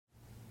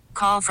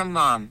Call from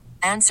mom.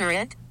 Answer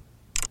it.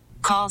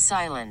 Call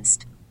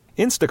silenced.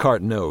 Instacart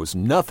knows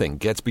nothing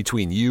gets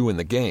between you and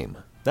the game.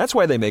 That's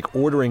why they make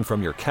ordering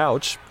from your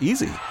couch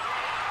easy.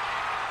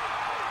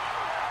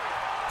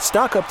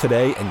 Stock up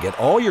today and get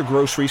all your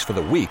groceries for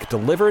the week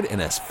delivered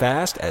in as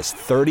fast as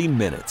 30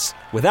 minutes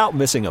without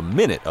missing a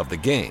minute of the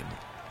game.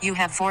 You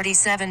have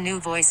 47 new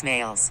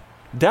voicemails.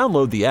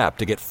 Download the app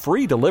to get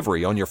free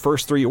delivery on your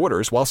first 3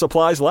 orders while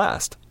supplies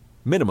last.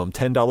 Minimum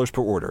 $10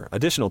 per order.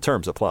 Additional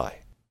terms apply.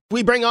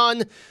 We bring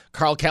on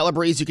Carl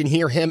Calabrese. You can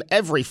hear him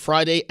every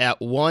Friday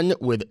at 1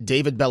 with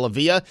David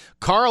Bellavia.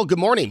 Carl, good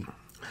morning.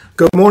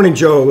 Good morning,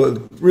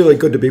 Joe. Really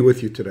good to be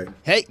with you today.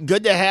 Hey,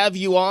 good to have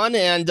you on.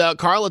 And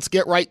Carl, let's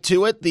get right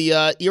to it.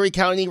 The Erie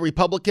County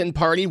Republican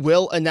Party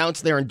will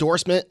announce their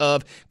endorsement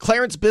of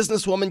Clarence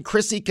businesswoman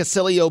Chrissy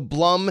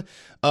Casilio-Blum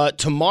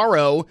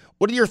tomorrow.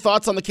 What are your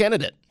thoughts on the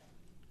candidate?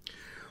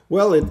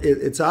 Well,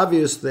 it's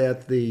obvious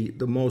that the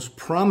most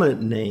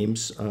prominent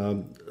names,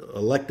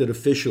 elected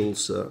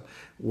officials,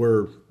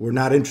 were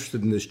not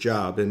interested in this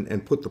job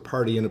and put the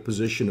party in a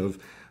position of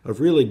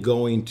really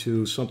going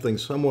to something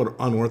somewhat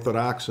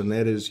unorthodox, and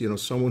that is,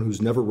 someone who's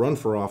never run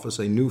for office,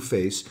 a new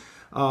face.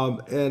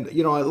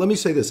 Let me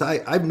say this.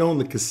 I've known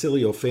the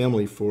Casilio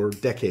family for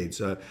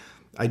decades.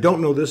 I don't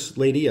know this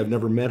lady. I've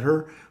never met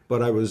her,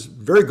 but I was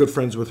very good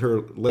friends with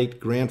her late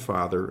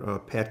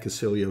grandfather, Pat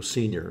Casilio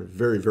Sr., a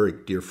very, very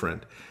dear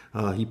friend.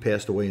 He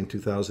passed away in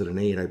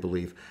 2008, I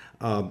believe.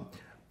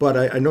 But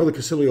I know the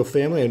Casilio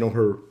family. I know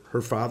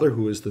her father,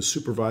 who is the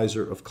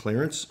supervisor of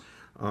Clarence.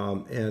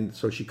 And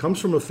so she comes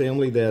from a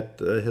family that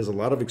has a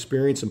lot of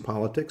experience in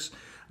politics.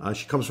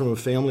 She comes from a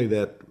family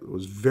that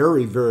was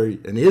very, very,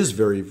 and is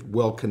very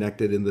well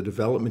connected in the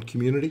development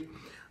community.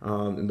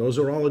 And those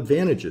are all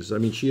advantages. I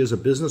mean, she is a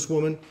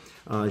businesswoman.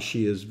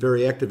 She is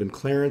very active in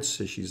Clarence.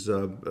 She's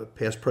a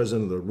past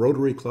president of the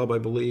Rotary Club, I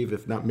believe,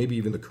 if not maybe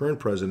even the current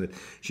president.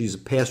 She's a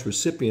past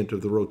recipient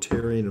of the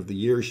Rotarian of the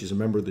Year. She's a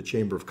member of the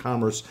Chamber of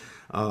Commerce.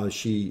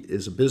 She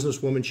is a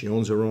businesswoman. She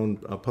owns her own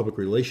public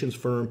relations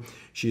firm.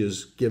 She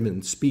has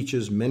given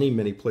speeches many,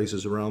 many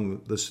places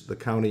around the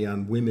county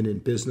on women in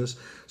business.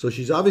 So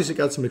she's obviously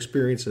got some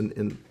experience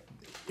in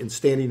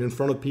standing in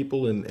front of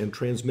people and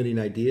transmitting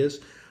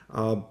ideas.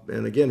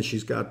 And again,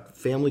 she's got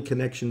family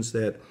connections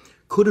that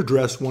could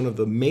address one of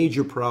the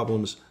major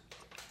problems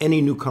any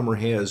newcomer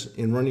has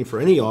in running for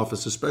any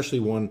office, especially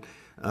one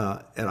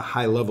at a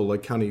high level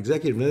like county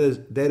executive.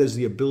 And that is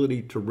the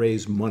ability to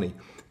raise money.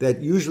 That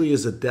usually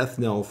is a death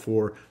knell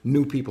for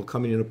new people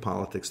coming into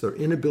politics. Their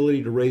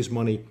inability to raise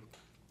money,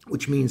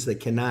 which means they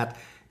cannot,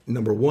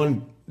 number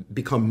one,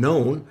 become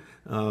known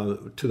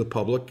to the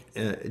public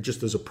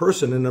just as a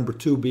person, and number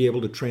two, be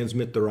able to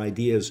transmit their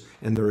ideas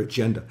and their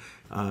agenda.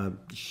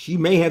 She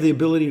may have the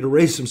ability to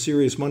raise some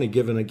serious money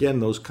given,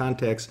 again, those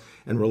contacts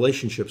and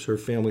relationships her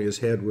family has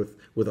had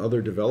with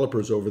other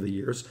developers over the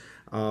years.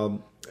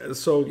 And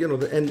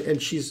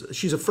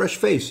she's a fresh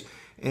face.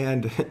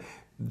 And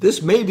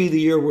this may be the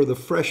year where the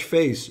fresh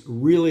face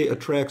really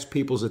attracts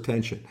people's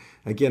attention.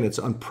 Again, it's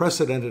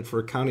unprecedented for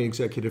a county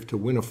executive to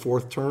win a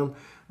fourth term.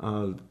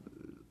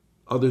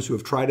 Others who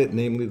have tried it,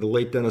 namely the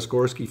late Dennis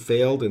Gorski,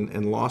 failed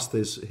and lost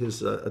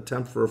his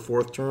attempt for a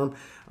fourth term.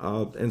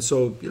 And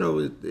so,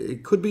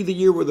 it could be the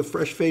year where the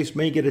fresh face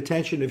may get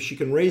attention if she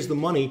can raise the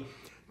money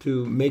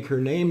to make her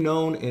name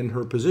known and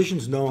her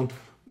positions known.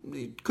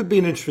 It could be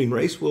an interesting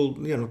race. Well,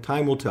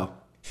 time will tell.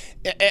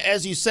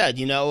 As you said,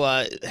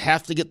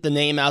 have to get the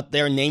name out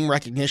there. Name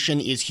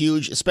recognition is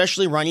huge,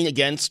 especially running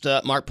against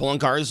Mark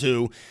Poloncarz,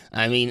 who,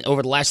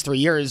 over the last 3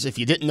 years, if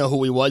you didn't know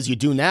who he was, you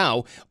do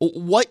now.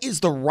 What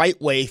is the right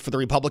way for the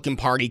Republican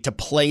Party to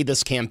play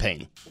this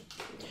campaign?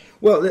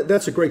 Well,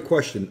 that's a great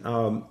question.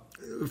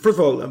 First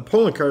of all,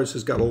 Poloncarz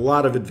has got a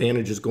lot of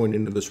advantages going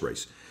into this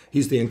race.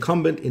 He's the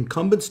incumbent.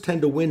 Incumbents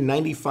tend to win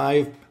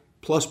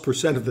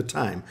 95+% of the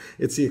time.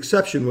 It's the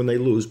exception when they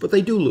lose, but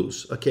they do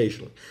lose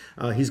occasionally.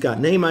 He's got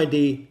name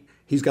ID,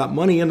 he's got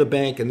money in the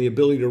bank and the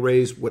ability to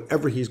raise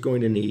whatever he's going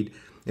to need,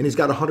 and he's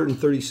got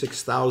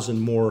 136,000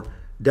 more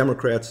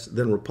Democrats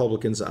than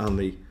Republicans on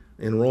the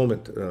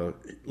enrollment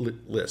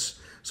list.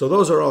 So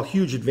those are all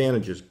huge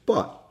advantages.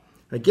 But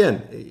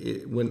again,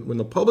 when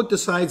the public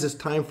decides it's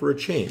time for a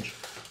change,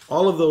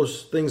 all of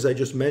those things I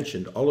just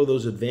mentioned, all of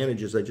those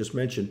advantages I just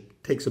mentioned,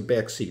 takes a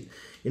back seat.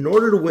 In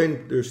order to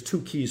win, there's two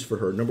keys for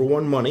her. Number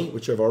one, money,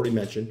 which I've already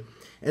mentioned.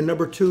 And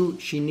number two,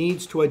 she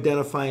needs to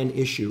identify an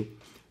issue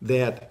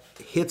that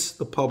hits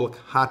the public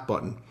hot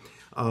button.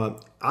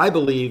 I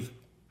believe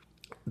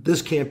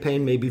this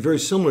campaign may be very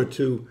similar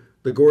to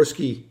the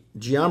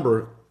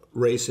Gorski-Giambra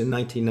race in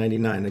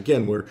 1999.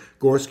 Again, where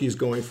Gorski is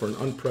going for an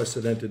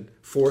unprecedented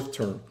fourth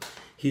term.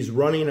 He's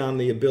running on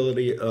the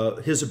ability,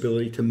 his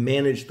ability to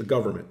manage the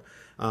government.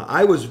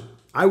 I was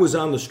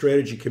on the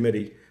strategy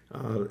committee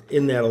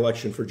in that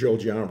election for Joe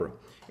Giambra.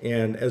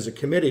 And as a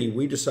committee,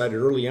 we decided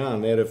early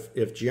on that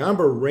if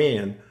Giambra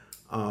ran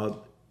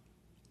on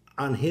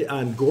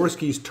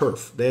Gorski's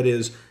turf, that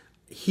is,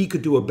 he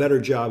could do a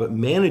better job at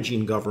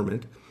managing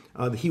government,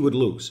 he would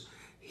lose.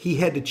 He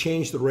had to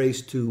change the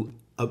race to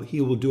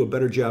he will do a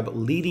better job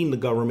leading the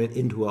government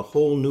into a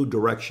whole new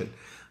direction.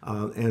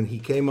 And we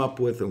came up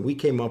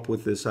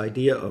with this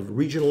idea of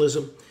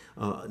regionalism,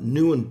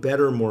 new and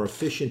better, more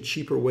efficient,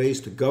 cheaper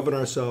ways to govern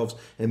ourselves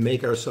and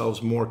make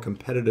ourselves more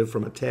competitive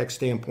from a tax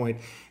standpoint.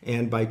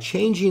 And by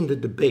changing the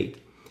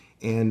debate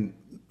and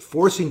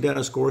forcing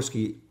Dennis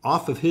Gorski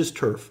off of his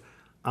turf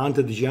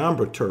onto the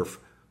Giambra turf,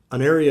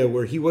 an area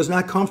where he was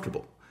not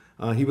comfortable.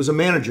 He was a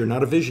manager,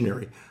 not a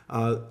visionary.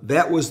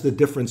 That was the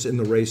difference in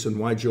the race and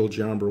why Joel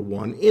Giambra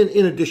won,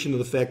 in addition to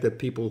the fact that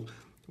people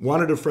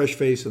wanted a fresh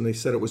face and they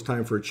said it was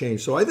time for a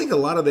change. So I think a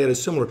lot of that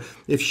is similar.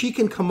 If she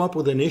can come up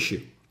with an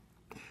issue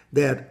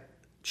that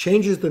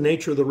changes the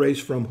nature of the race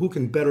from who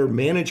can better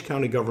manage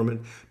county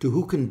government to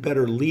who can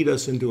better lead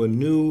us into a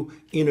new,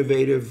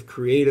 innovative,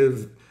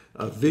 creative,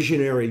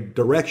 visionary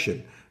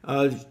direction,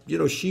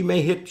 she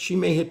may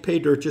hit pay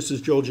dirt just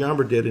as Joel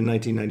Giambra did in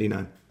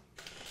 1999.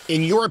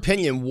 In your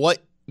opinion,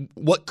 what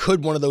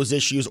could one of those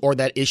issues or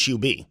that issue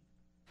be?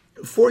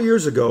 4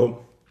 years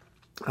ago,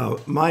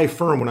 my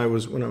firm, when I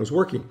was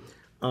working,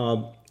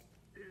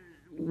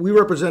 we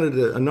represented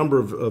a number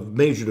of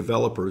major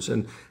developers,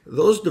 and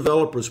those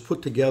developers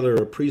put together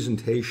a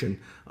presentation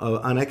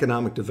on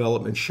economic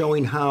development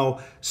showing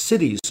how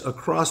cities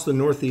across the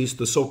Northeast,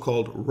 the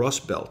so-called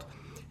Rust Belt,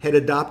 had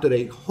adopted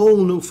a whole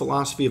new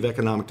philosophy of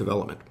economic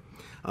development.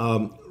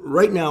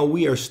 Right now,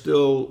 we are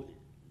still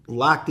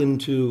locked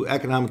into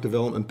economic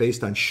development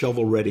based on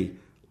shovel-ready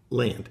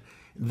land.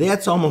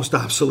 That's almost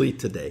obsolete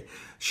today.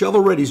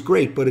 Shovel-ready is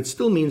great, but it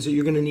still means that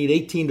you're going to need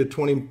 18 to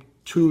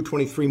 22,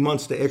 23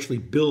 months to actually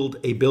build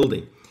a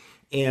building.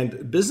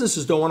 And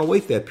businesses don't want to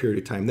wait that period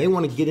of time. They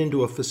want to get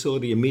into a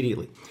facility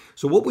immediately.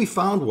 So what we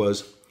found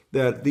was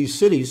that these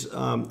cities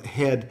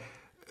had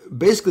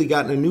basically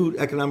gotten a new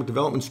economic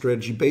development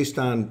strategy based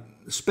on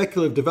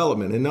speculative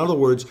development. In other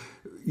words,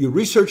 you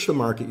research the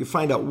market, you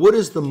find out what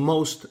is the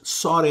most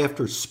sought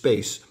after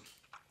space.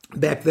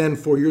 Back then,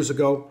 4 years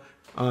ago,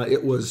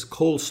 it was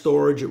cold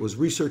storage, it was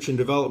research and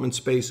development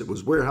space, it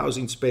was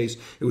warehousing space,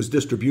 it was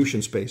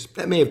distribution space.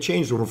 That may have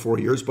changed over 4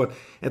 years, but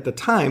at the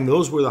time,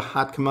 those were the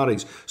hot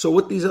commodities. So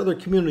what these other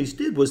communities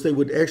did was they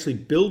would actually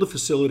build a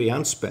facility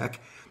on spec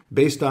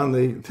based on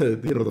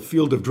the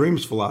field of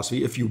dreams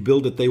philosophy. If you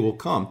build it, they will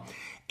come.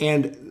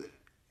 And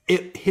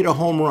it hit a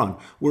home run.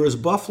 Whereas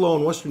Buffalo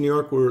and Western New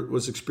York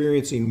was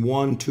experiencing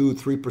 1%,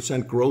 2%,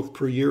 3% growth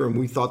per year, and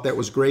we thought that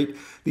was great.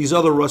 These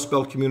other Rust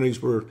Belt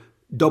communities were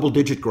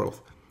double-digit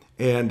growth.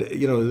 And,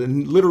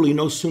 literally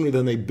no sooner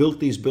than they built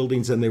these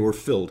buildings than they were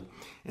filled.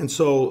 And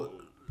so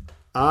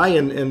I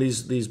and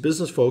these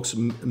business folks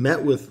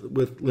met with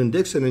Lynn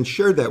Dixon and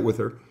shared that with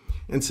her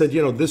and said,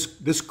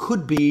 this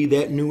could be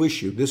that new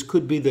issue. This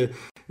could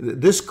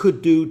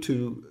do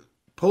to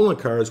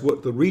Poloncarz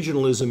what the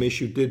regionalism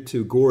issue did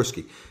to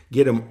Gorski.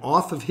 Get him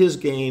off of his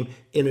game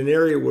in an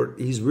area where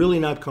he's really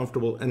not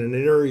comfortable and in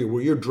an area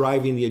where you're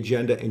driving the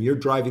agenda and you're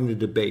driving the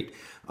debate.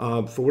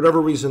 For whatever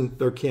reason,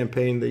 their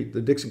campaign,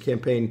 the Dixon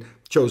campaign,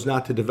 chose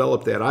not to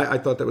develop that. I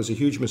thought that was a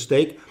huge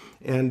mistake,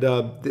 and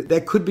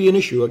that could be an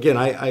issue. Again,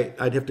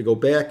 I'd have to go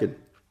back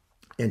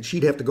and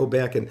she'd have to go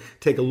back and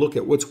take a look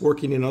at what's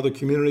working in other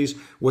communities,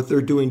 what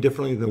they're doing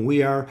differently than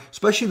we are,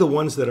 especially the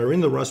ones that are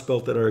in the Rust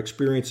Belt that are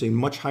experiencing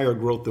much higher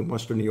growth than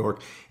Western New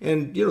York.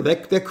 And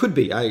that could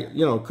be,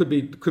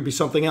 could be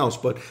something else.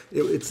 But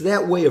it's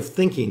that way of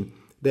thinking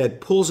that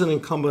pulls an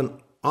incumbent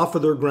off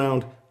of their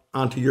ground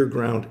onto your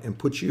ground and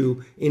puts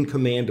you in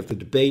command of the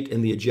debate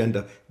and the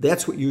agenda.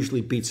 That's what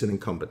usually beats an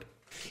incumbent.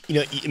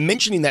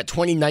 Mentioning that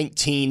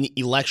 2019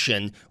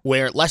 election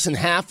where less than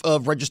half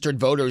of registered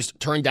voters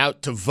turned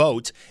out to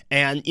vote,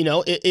 and,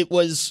 it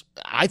was,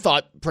 I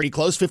thought, pretty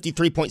close,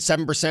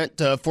 53.7%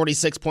 to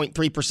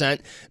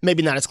 46.3%,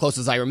 maybe not as close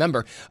as I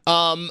remember.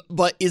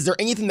 But is there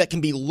anything that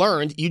can be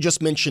learned? You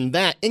just mentioned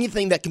that.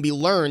 Anything that can be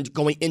learned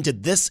going into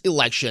this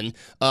election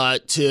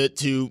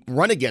to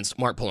run against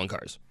Mark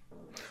Poloncarz?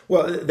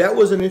 Well, that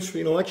was an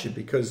interesting election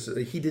because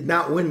he did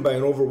not win by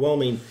an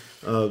overwhelming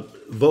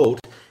vote.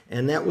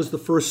 And that was the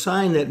first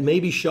sign that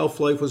maybe shelf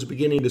life was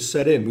beginning to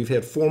set in. We've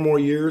had 4 more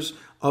years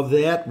of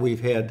that.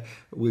 We've had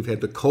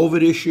the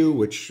COVID issue,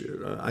 which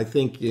I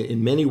think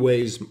in many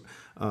ways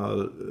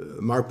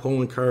Mark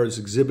Poloncarz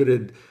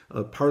exhibited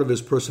a part of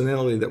his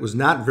personality that was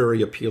not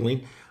very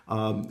appealing.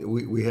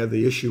 We had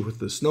the issue with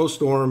the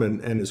snowstorm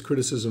and his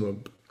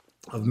criticism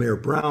of Mayor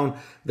Brown.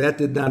 That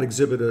did not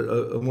exhibit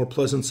a more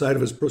pleasant side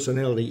of his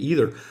personality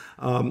either.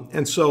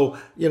 And so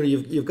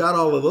you've got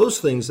all of those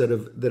things that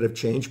have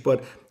changed,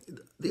 but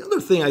the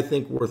other thing I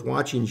think worth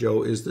watching,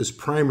 Joe, is this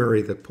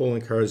primary that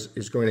Poloncarz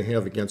is going to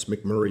have against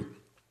McMurray.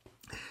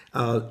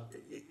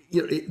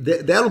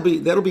 That'll be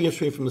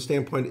interesting from the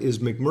standpoint: is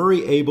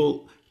McMurray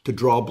able to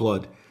draw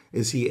blood?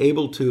 Is he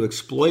able to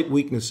exploit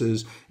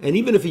weaknesses? And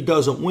even if he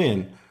doesn't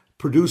win,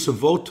 produce a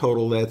vote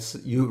total that's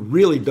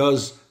really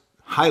does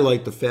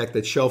highlight the fact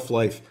that shelf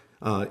life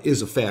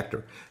is a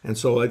factor. And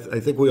so I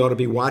think we ought to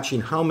be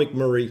watching how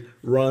McMurray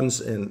runs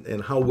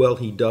and how well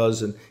he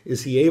does, and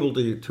is he able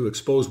to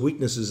expose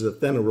weaknesses that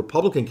then a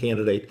Republican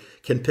candidate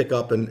can pick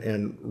up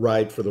and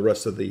ride for the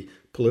rest of the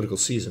political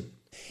season.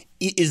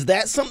 Is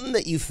that something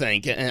that you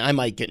think, and I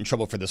might get in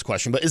trouble for this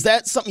question, but is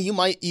that something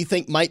you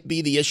think might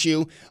be the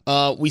issue?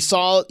 We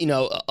saw,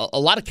 a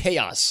lot of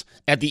chaos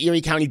at the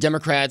Erie County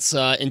Democrats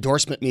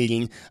endorsement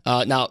meeting.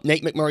 Now,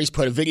 Nate McMurray's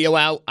put a video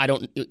out. I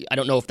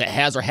don't know if that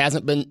has or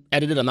hasn't been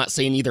edited. I'm not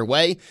saying either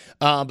way,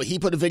 but he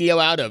put a video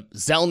out of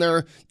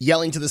Zellner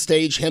yelling to the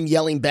stage, him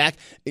yelling back.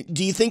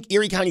 Do you think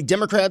Erie County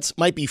Democrats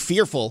might be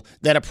fearful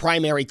that a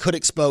primary could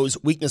expose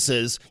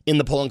weaknesses in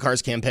the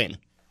Poloncarz campaign?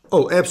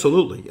 Oh,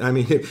 absolutely. I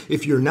mean,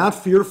 if you're not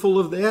fearful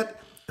of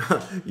that,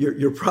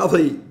 you're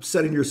probably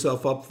setting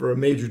yourself up for a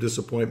major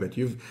disappointment.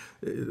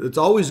 It's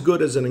always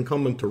good as an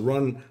incumbent to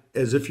run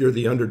as if you're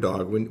the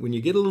underdog. When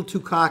you get a little too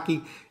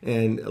cocky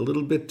and a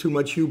little bit too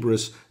much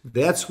hubris,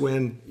 that's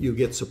when you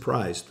get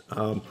surprised.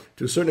 To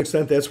a certain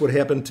extent, that's what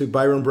happened to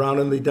Byron Brown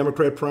in the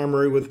Democrat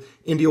primary with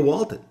India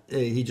Walton.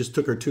 He just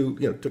took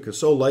her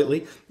so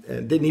lightly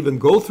and didn't even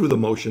go through the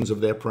motions of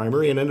that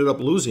primary and ended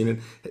up losing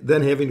and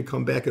then having to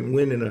come back and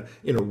win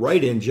in a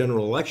write-in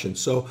general election.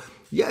 So,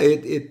 yeah,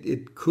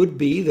 it could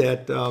be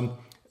that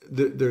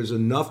there's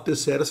enough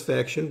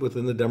dissatisfaction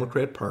within the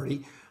Democrat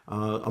Party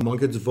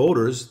among its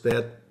voters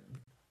that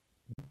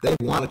they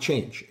want to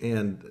change.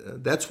 And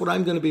that's what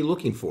I'm going to be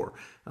looking for.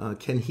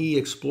 Can he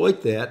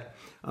exploit that?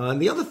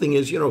 And the other thing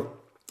is,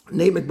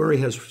 Nate McMurray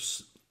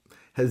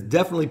has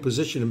definitely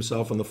positioned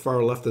himself on the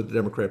far left of the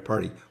Democrat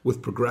Party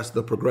with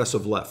the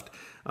progressive left.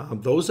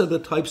 Those are the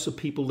types of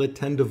people that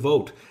tend to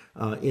vote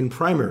in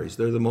primaries.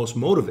 They're the most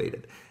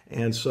motivated.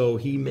 And so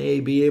he may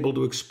be able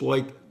to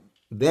exploit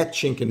that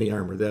chink in the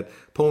armor, that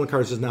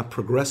Poloncarz is not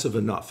progressive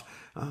enough.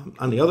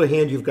 On the other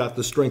hand, you've got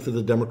the strength of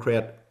the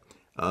Democrat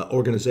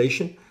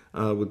organization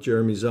with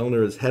Jeremy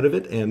Zellner as head of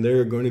it, and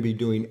they're going to be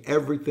doing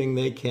everything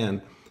they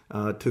can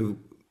to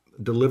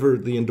deliver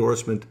the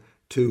endorsement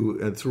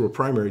through a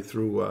primary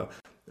to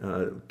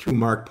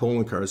Mark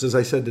Poloncarz. As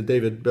I said to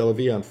David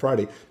Bellavia on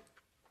Friday,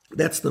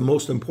 that's the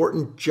most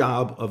important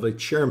job of a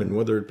chairman,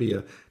 whether it be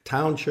a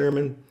town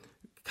chairman,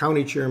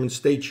 county chairman,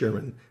 state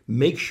chairman.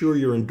 Make sure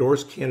your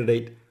endorsed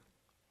candidate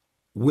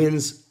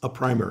wins a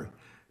primary.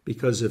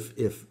 Because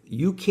if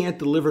you can't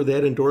deliver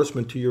that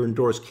endorsement to your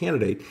endorsed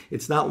candidate,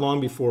 it's not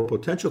long before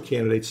potential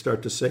candidates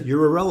start to say,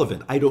 you're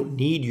irrelevant. I don't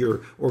need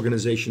your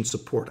organization's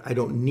support. I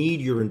don't need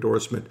your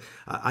endorsement.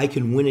 I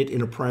can win it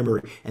in a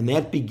primary. And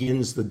that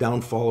begins the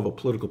downfall of a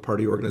political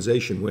party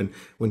organization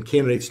when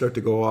candidates start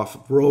to go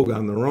off rogue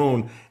on their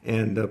own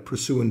and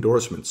pursue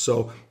endorsements.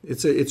 So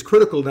it's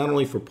critical not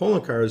only for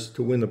Poloncarz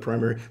to win the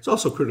primary, it's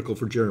also critical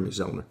for Jeremy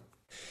Zellner.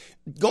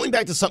 Going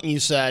back to something you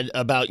said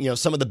about,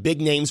 some of the big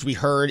names we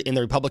heard in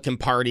the Republican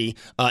Party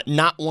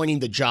not wanting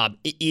the job,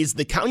 is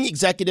the county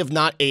executive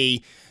not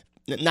a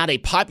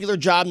popular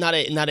job, not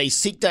a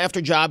seeked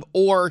after job,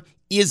 or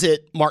is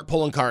it Mark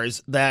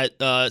Poloncarz that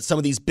some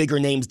of these bigger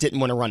names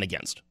didn't want to run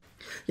against?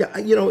 Yeah,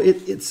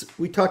 it's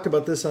we talked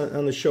about this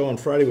on the show on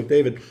Friday with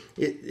David.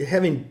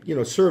 Having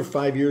served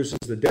 5 years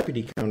as the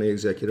deputy county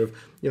executive,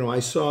 I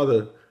saw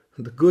the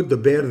good, the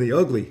bad, and the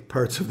ugly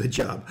parts of the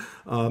job.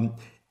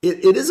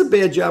 It is a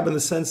bad job in the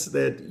sense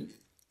that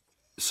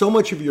so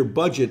much of your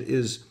budget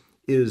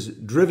is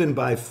driven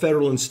by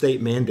federal and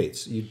state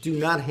mandates. You do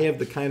not have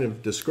the kind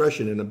of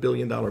discretion in $1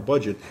 billion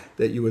budget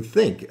that you would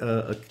think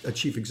a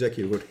chief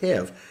executive would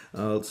have.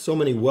 So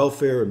many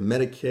welfare and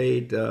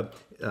Medicaid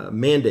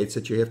mandates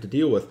that you have to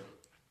deal with.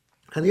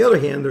 On the other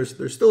hand,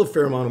 there's still a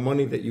fair amount of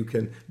money that you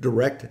can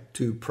direct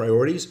to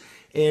priorities,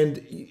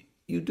 and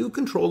you do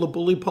control the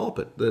bully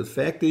pulpit. The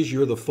fact is,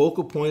 you're the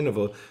focal point of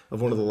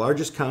one of the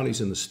largest counties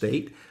in the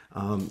state.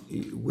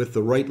 With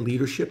the right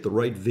leadership, the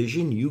right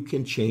vision, you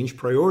can change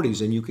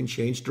priorities and you can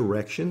change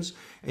directions,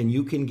 and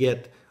you can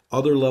get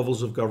other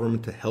levels of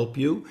government to help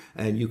you,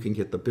 and you can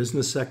get the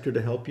business sector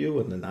to help you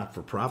and the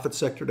not-for-profit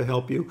sector to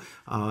help you,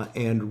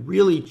 and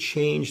really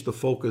change the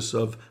focus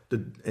and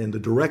the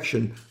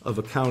direction of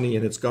a county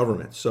and its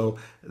government. So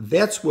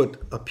that's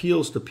what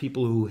appeals to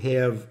people who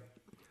have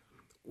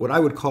what I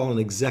would call an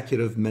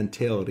executive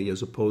mentality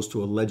as opposed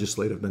to a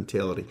legislative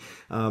mentality.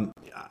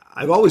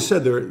 I've always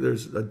said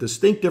there's a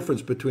distinct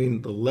difference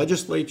between a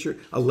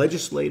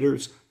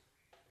legislator's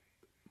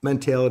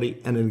mentality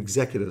and an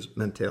executive's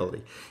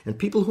mentality. And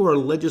people who are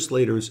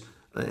legislators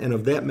and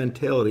of that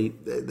mentality,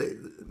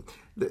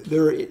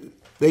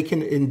 they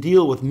can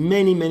deal with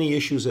many, many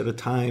issues at a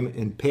time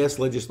and pass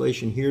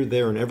legislation here,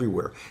 there, and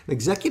everywhere. An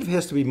executive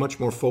has to be much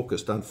more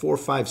focused on 4,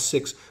 5,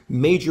 6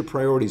 major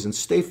priorities and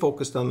stay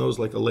focused on those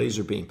like a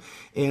laser beam.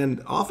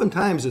 And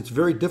oftentimes it's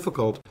very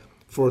difficult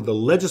for the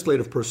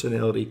legislative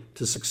personality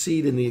to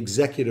succeed in the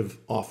executive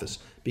office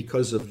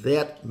because of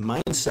that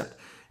mindset.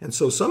 And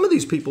so some of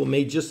these people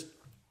may just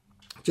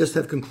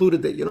have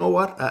concluded that,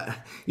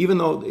 even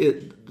though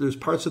there's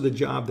parts of the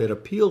job that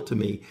appeal to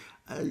me,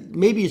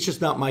 maybe it's just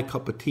not my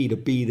cup of tea to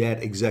be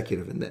that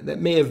executive, and that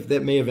may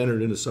have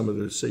entered into some of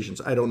the decisions.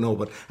 I don't know,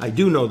 but I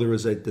do know there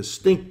is a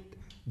distinct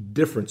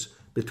difference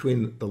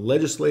between the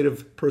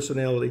legislative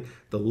personality,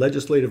 the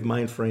legislative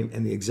mind frame,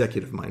 and the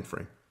executive mind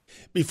frame.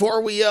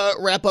 Before we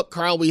wrap up,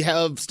 Carl, we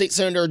have State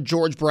Senator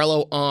George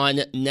Borrello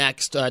on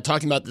next,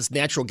 talking about this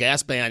natural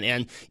gas ban.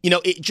 And,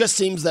 it just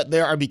seems that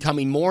there are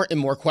becoming more and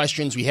more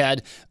questions. We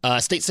had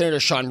State Senator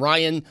Sean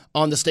Ryan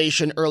on the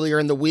station earlier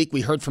in the week.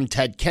 We heard from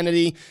Tim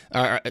Kennedy,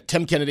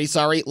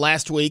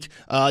 last week,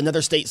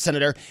 another state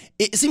senator.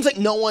 It seems like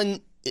no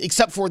one,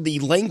 except for the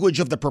language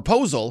of the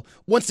proposal,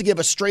 wants to give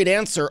a straight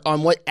answer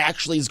on what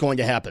actually is going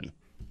to happen.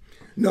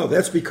 No,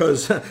 that's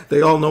because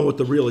they all know what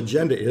the real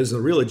agenda is. The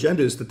real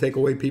agenda is to take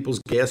away people's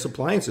gas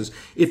appliances.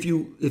 If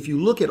you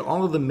look at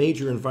all of the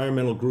major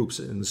environmental groups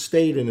in the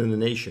state and in the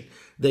nation,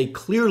 they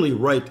clearly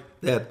write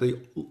that the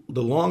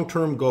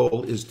long-term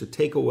goal is to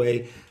take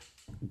away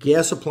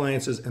gas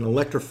appliances and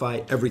electrify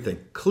everything.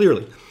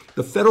 Clearly,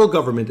 the federal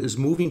government is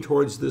moving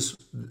towards this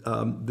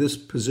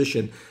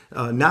position,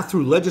 not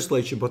through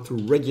legislation but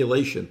through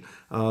regulation.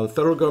 The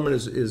federal government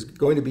is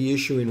going to be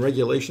issuing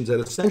regulations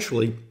that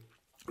essentially,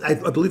 I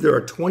believe there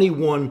are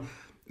 21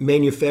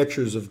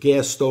 manufacturers of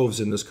gas stoves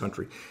in this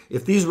country.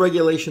 If these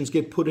regulations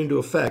get put into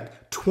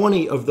effect,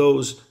 20 of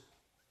those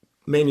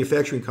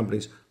manufacturing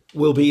companies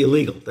will be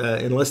illegal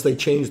unless they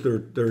change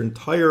their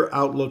entire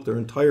outlook, their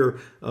entire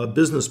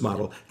business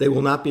model. They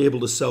will not be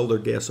able to sell their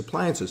gas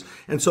appliances.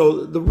 And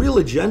so the real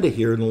agenda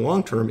here in the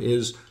long term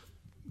is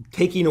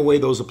taking away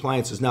those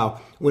appliances.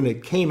 Now, when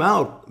it came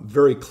out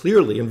very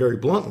clearly and very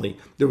bluntly,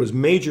 there was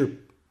major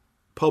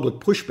public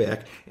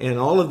pushback, and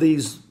all of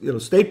these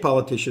state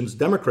politicians,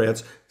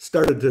 Democrats,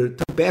 started to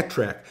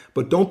backtrack.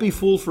 But don't be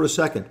fooled for a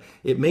second.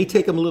 It may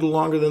take them a little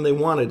longer than they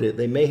wanted it.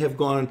 They may have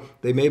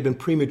been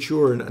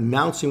premature in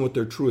announcing what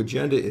their true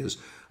agenda is.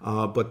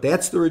 But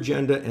that's their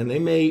agenda, and they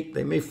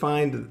may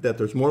find that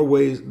there's more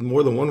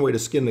than one way to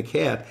skin the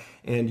cat.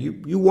 And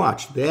you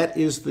watch. That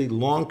is the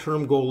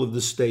long-term goal of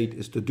the state,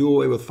 is to do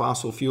away with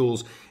fossil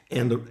fuels,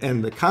 and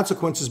the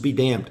consequences be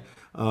damned.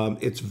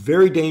 It's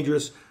very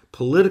dangerous.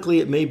 Politically,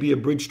 it may be a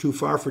bridge too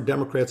far for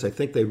Democrats. I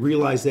think they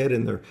realize that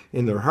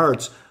in their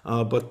hearts,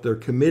 but they're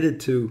committed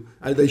to.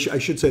 I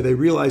should say they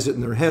realize it in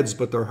their heads,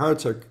 but their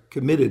hearts are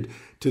committed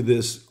to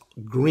this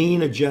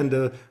green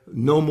agenda.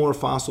 No more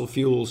fossil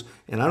fuels,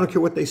 and I don't care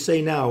what they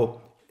say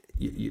now.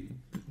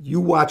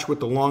 You watch what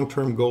the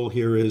long-term goal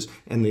here is,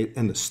 and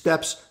the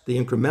steps, the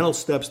incremental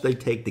steps they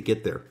take to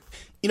get there.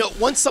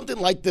 Once something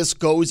like this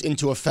goes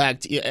into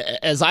effect,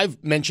 as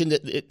I've mentioned,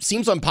 it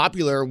seems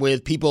unpopular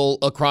with people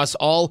across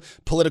all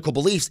political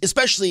beliefs,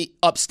 especially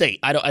upstate.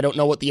 I don't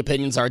know what the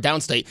opinions are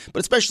downstate, but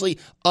especially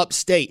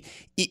upstate.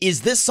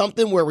 Is this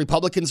something where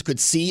Republicans could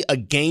see a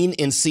gain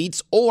in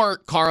seats? Or,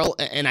 Carl,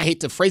 and I hate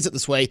to phrase it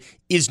this way,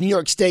 is New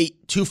York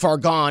State too far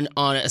gone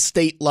on a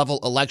state-level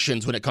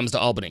elections when it comes to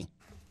Albany?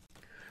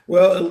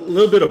 Well, a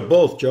little bit of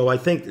both, Joe. I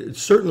think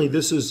certainly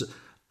this is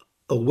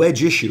a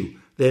wedge issue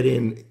that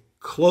in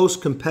close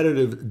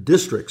competitive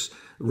districts,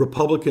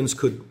 Republicans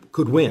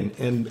could win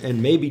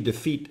and maybe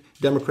defeat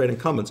Democrat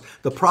incumbents.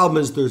 The problem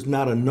is there's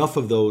not enough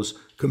of those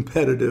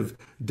competitive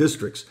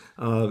districts,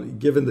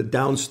 given the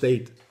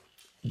downstate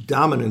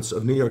dominance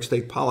of New York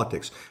State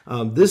politics.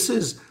 This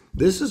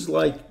is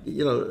like,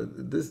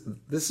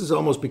 this has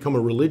almost become a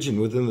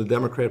religion within the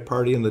Democrat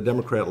Party and the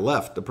Democrat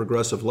left, the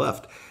progressive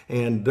left,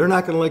 and they're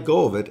not going to let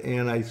go of it.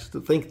 And I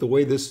think the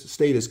way this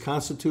state is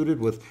constituted,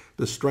 with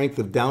the strength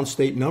of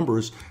downstate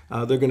numbers,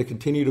 they're going to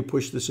continue to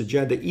push this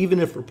agenda, even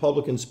if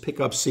Republicans pick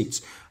up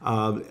seats.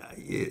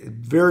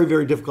 Very,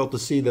 very difficult to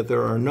see that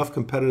there are enough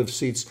competitive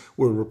seats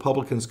where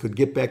Republicans could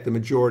get back the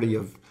majority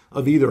of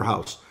either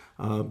house,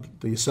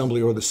 the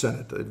Assembly or the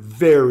Senate.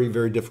 Very,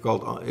 very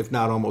difficult, if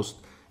not almost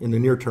in the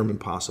near term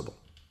impossible.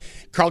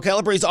 Carl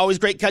Calabrese, always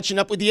great catching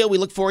up with you. We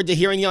look forward to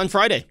hearing you on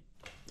Friday.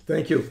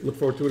 Thank you. Look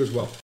forward to it as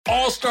well.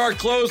 All-star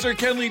closer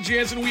Kenley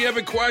Jansen, we have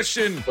a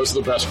question. What's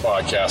the best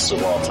podcast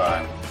of all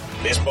time?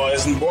 Baseball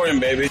isn't boring,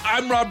 baby.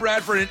 I'm Rob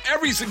Bradford, and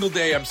every single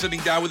day I'm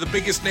sitting down with the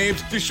biggest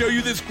names to show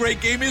you this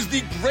great game is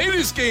the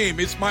greatest game.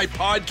 It's my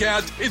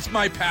podcast. It's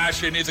my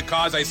passion. It's a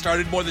cause I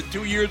started more than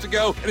 2 years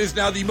ago and is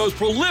now the most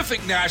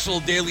prolific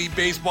national daily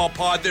baseball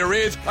pod there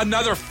is.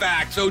 Another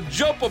fact, so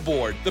jump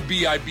aboard the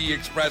BIB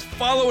Express.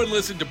 Follow and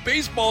listen to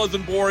Baseball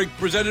Isn't Boring,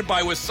 presented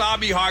by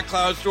Wasabi Hot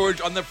Cloud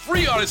Storage on the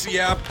free Odyssey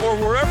app or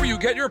wherever you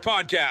get your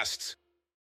podcasts.